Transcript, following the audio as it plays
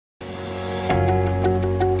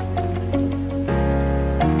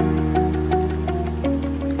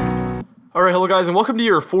Alright, hello guys, and welcome to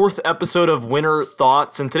your fourth episode of Winter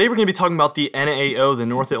Thoughts, and today we're going to be talking about the NAO, the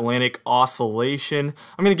North Atlantic Oscillation.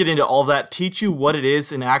 I'm going to get into all of that, teach you what it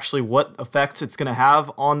is and actually what effects it's going to have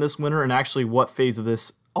on this winter, and actually what phase of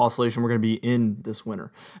this oscillation we're going to be in this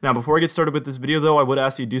winter. Now, before I get started with this video though, I would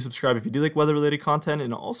ask you to do subscribe if you do like weather-related content,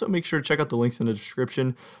 and also make sure to check out the links in the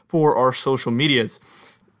description for our social medias.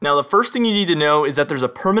 Now, the first thing you need to know is that there's a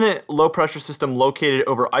permanent low-pressure system located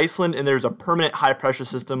over Iceland, and there's a permanent high-pressure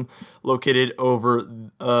system located over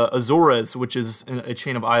Azores, which is a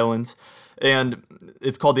chain of islands, and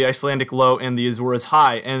it's called the Icelandic Low and the Azores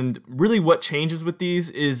High. And really what changes with these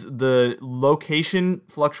is the location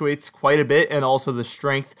fluctuates quite a bit, and also the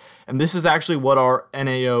strength, and this is actually what our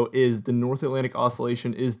NAO is. The North Atlantic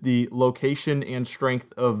Oscillation is the location and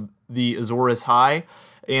strength of the Azores High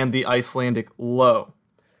and the Icelandic Low.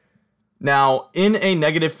 Now, in a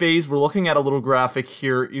negative phase, we're looking at a little graphic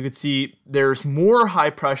here. You can see there's more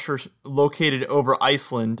high pressure located over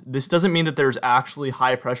Iceland. This doesn't mean that there's actually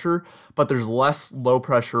high pressure, but there's less low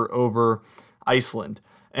pressure over Iceland.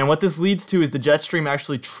 And what this leads to is the jet stream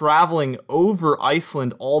actually traveling over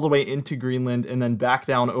Iceland all the way into Greenland and then back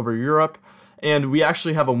down over Europe. And we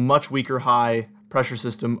actually have a much weaker high pressure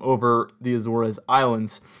system over the Azores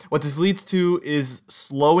Islands. What this leads to is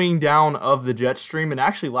slowing down of the jet stream, and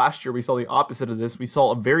actually last year we saw the opposite of this. We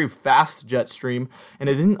saw a very fast jet stream, and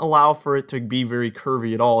it didn't allow for it to be very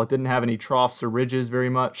curvy at all. It didn't have any troughs or ridges very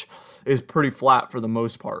much. It was pretty flat for the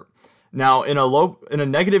most part. Now, in a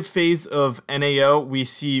negative phase of NAO, we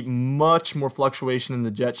see much more fluctuation in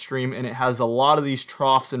the jet stream, and it has a lot of these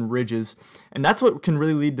troughs and ridges, and that's what can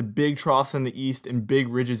really lead to big troughs in the east and big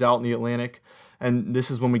ridges out in the Atlantic. And this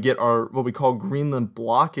is when we get our what we call Greenland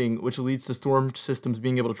blocking, which leads to storm systems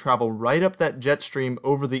being able to travel right up that jet stream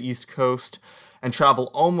over the east coast and travel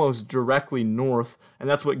almost directly north, and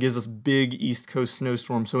that's what gives us big east coast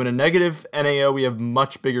snowstorms. So in a negative NAO, we have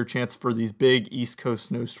much bigger chance for these big east coast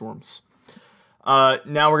snowstorms.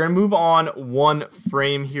 Now we're going to move on one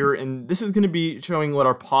frame here, and this is going to be showing what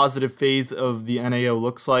our positive phase of the NAO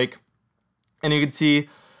looks like. And you can see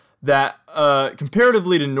that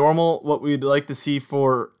comparatively to normal, what we'd like to see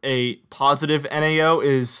for a positive NAO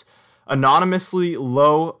is anonymously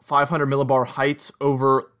low 500 millibar heights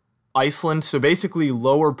over Iceland, so basically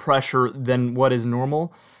lower pressure than what is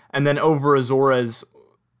normal. And then over Azores,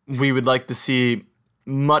 we would like to see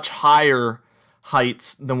much higher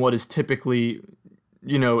heights than what is typically,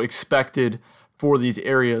 expected for these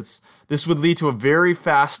areas. This would lead to a very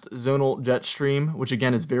fast zonal jet stream, which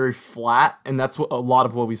again is very flat, and that's what a lot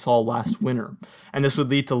of what we saw last winter. And this would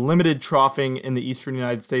lead to limited troughing in the eastern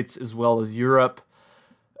United States as well as Europe.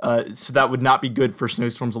 So that would not be good for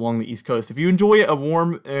snowstorms along the East Coast. If you enjoy a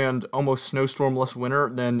warm and almost snowstormless winter,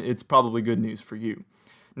 then it's probably good news for you.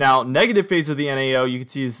 Now, negative phase of the NAO, you can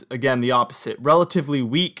see is again the opposite. Relatively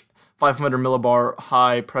weak 500 millibar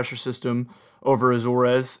high pressure system over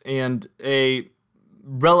Azores, and a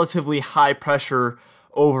relatively high pressure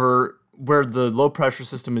over where the low pressure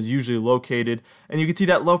system is usually located. And you can see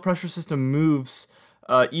that low pressure system moves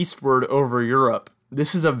eastward over Europe.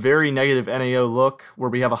 This is a very negative NAO look where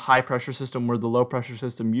we have a high pressure system where the low pressure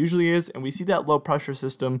system usually is, and we see that low pressure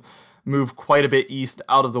system move quite a bit east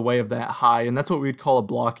out of the way of that high, and that's what we'd call a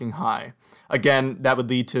blocking high. Again, that would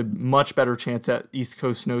lead to much better chance at East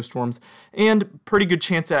Coast snowstorms and pretty good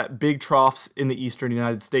chance at big troughs in the eastern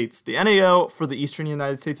United States. The NAO for the eastern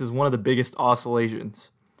United States is one of the biggest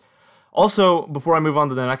oscillations. Also, before I move on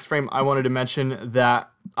to the next frame, I wanted to mention that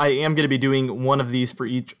I am going to be doing one of these for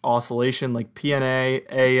each oscillation, like PNA,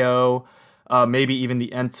 AO, maybe even the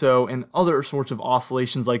ENSO, and other sorts of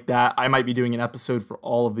oscillations like that. I might be doing an episode for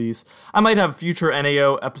all of these. I might have future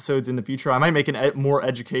NAO episodes in the future. I might make a more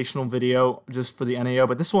educational video just for the NAO,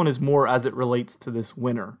 but this one is more as it relates to this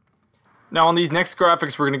winter. Now, on these next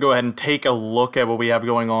graphics, we're going to go ahead and take a look at what we have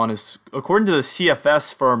going on. Is according to the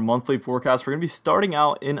CFS for our monthly forecast, we're going to be starting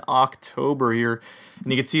out in October here,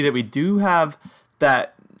 and you can see that we do have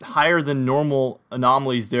that higher than normal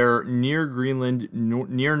anomalies there near Greenland,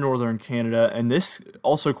 near northern Canada, and this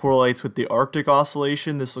also correlates with the Arctic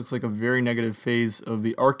Oscillation. This looks like a very negative phase of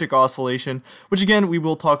the Arctic Oscillation, which again we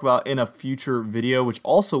will talk about in a future video, which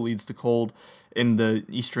also leads to cold in the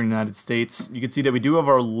eastern United States. You can see that we do have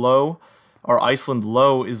our low. Our Iceland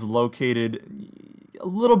low is located a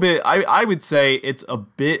little bit, I would say it's a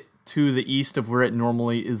bit to the east of where it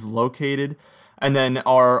normally is located. And then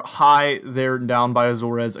our high there down by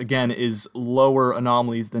Azores, again, is lower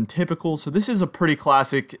anomalies than typical. So this is a pretty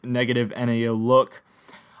classic negative NAO look,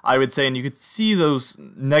 I would say. And you could see those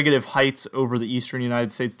negative heights over the eastern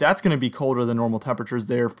United States. That's going to be colder than normal temperatures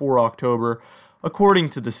there for October. according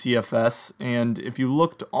to the CFS. And if you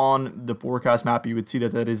looked on the forecast map, you would see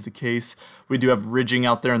that that is the case. We do have ridging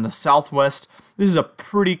out there in the southwest. This is a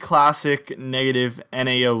pretty classic negative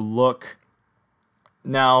NAO look.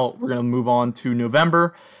 Now we're going to move on to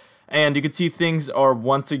November, and you can see things are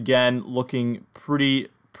once again looking pretty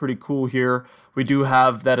cool here. We do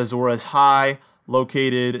have that Azores high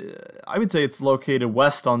located, I would say it's located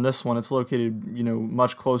west on this one. It's located,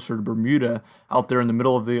 much closer to Bermuda, out there in the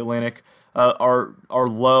middle of the Atlantic. Our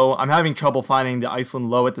low, I'm having trouble finding the Iceland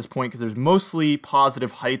low at this point because there's mostly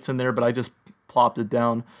positive heights in there, but I just plopped it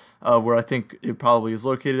down where I think it probably is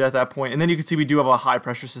located at that point. And then you can see we do have a high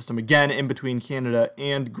pressure system again in between Canada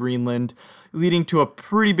and Greenland, leading to a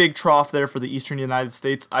pretty big trough there for the eastern United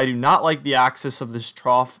States. I do not like the axis of this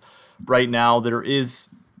trough right now. There is,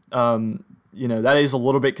 that is a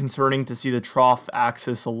little bit concerning to see the trough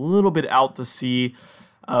axis a little bit out to sea.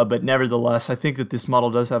 But nevertheless, I think that this model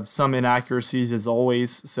does have some inaccuracies as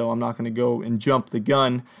always, so I'm not going to go and jump the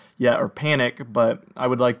gun yet or panic, but I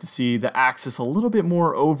would like to see the axis a little bit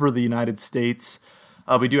more over the United States.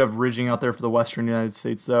 We do have ridging out there for the western United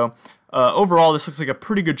States, though. Overall, this looks like a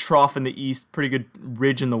pretty good trough in the east, pretty good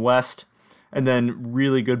ridge in the west, and then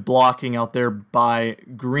really good blocking out there by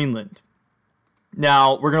Greenland.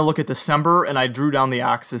 Now, we're going to look at December, and I drew down the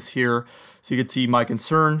axis here so you can see my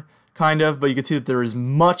concern, kind of, but you can see that there is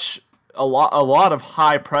a lot of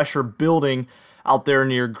high pressure building out there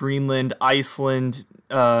near Greenland, Iceland,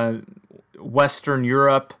 Western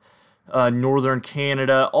Europe, Northern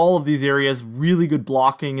Canada. All of these areas, really good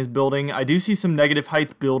blocking is building. I do see some negative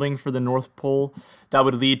heights building for the North Pole. That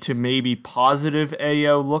would lead to maybe positive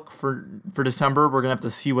AO look for December. We're going to have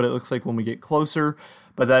to see what it looks like when we get closer,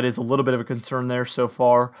 but that is a little bit of a concern there so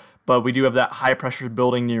far. But we do have that high pressure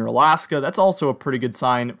building near Alaska. That's also a pretty good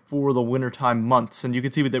sign for the wintertime months. And you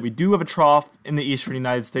can see that we do have a trough in the eastern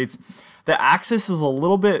United States. The axis is a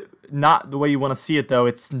little bit not the way you want to see it, though.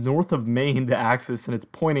 It's north of Maine, the axis, and it's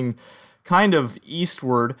pointing kind of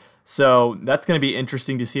eastward. So that's going to be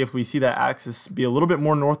interesting to see if we see that axis be a little bit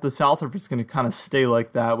more north to south, or if it's going to kind of stay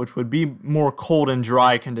like that, which would be more cold and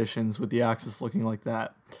dry conditions with the axis looking like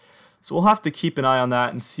that. So we'll have to keep an eye on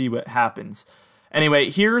that and see what happens. Anyway,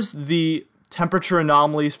 here's the temperature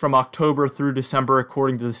anomalies from October through December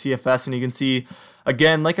according to the CFS, and you can see,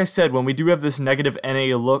 again, like I said, when we do have this negative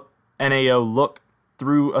NAO look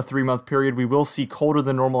through a 3-month period, we will see colder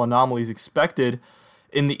than normal anomalies expected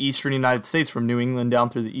in the eastern United States, from New England down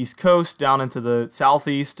through the East Coast, down into the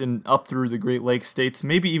southeast, and up through the Great Lakes states,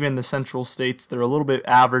 maybe even the central states. They're a little bit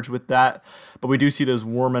average with that, but we do see those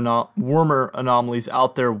warmer anomalies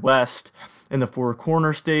out there west in the Four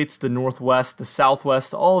Corner states, the northwest, the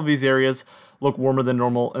southwest. All of these areas look warmer than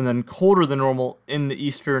normal, and then colder than normal in the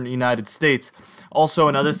eastern United States. Also,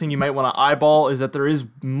 another thing you might want to eyeball is that there is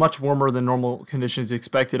much warmer than normal conditions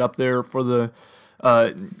expected up there for the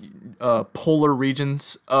polar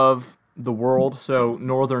regions of the world. So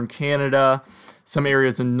northern Canada, some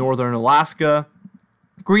areas in northern Alaska.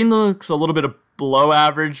 Greenland looks a little bit below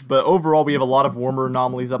average, but overall we have a lot of warmer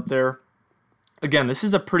anomalies up there. Again, this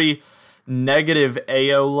is a pretty negative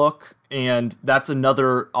AO look, and that's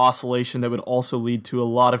another oscillation that would also lead to a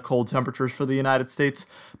lot of cold temperatures for the United States.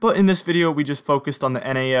 But in this video, we just focused on the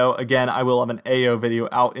NAO. Again, I will have an AO video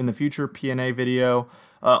out in the future, PNA video,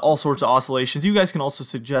 all sorts of oscillations. You guys can also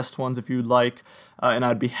suggest ones if you'd like, and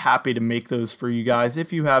I'd be happy to make those for you guys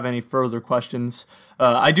if you have any further questions.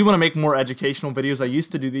 I do want to make more educational videos. I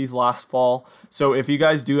used to do these last fall, so if you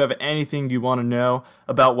guys do have anything you want to know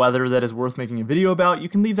about weather that is worth making a video about, you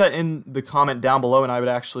can leave that in the comment down below, and I would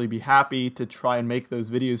actually be happy to try and make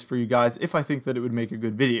those videos for you guys if I think that it would make a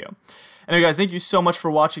good video. Anyway, guys, thank you so much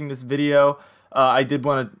for watching this video. I did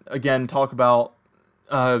want to, again, talk about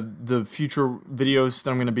the future videos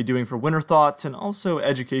that I'm going to be doing for winter thoughts, and also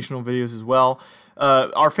educational videos as well.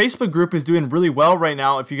 Our Facebook group is doing really well right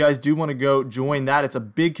now. If you guys do want to go join that, it's a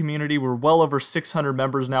big community. We're well over 600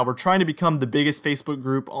 members now. We're trying to become the biggest Facebook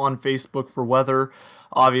group on Facebook for weather,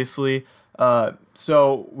 obviously.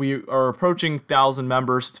 So we are approaching 1,000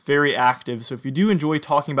 members. It's very active. So if you do enjoy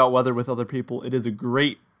talking about weather with other people, it is a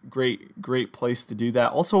great place to do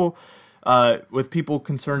that. Also, with people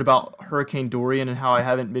concerned about Hurricane Dorian and how I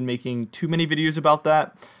haven't been making too many videos about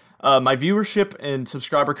that. My viewership and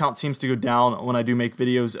subscriber count seems to go down when I do make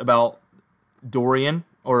videos about Dorian,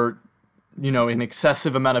 or an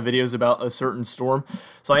excessive amount of videos about a certain storm.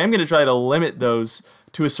 So I am going to try to limit those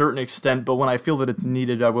to a certain extent, but when I feel that it's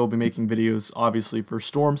needed, I will be making videos, obviously, for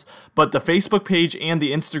storms. But the Facebook page and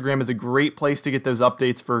the Instagram is a great place to get those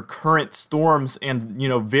updates for current storms and,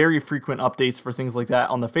 very frequent updates for things like that.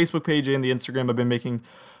 On the Facebook page and the Instagram, I've been making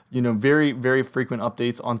very, very frequent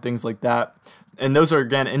updates on things like that. And those are,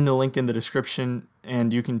 again, in the link in the description,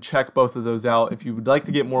 and you can check both of those out if you would like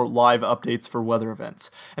to get more live updates for weather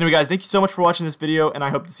events. Anyway, guys, thank you so much for watching this video, and I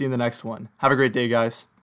hope to see you in the next one. Have a great day, guys.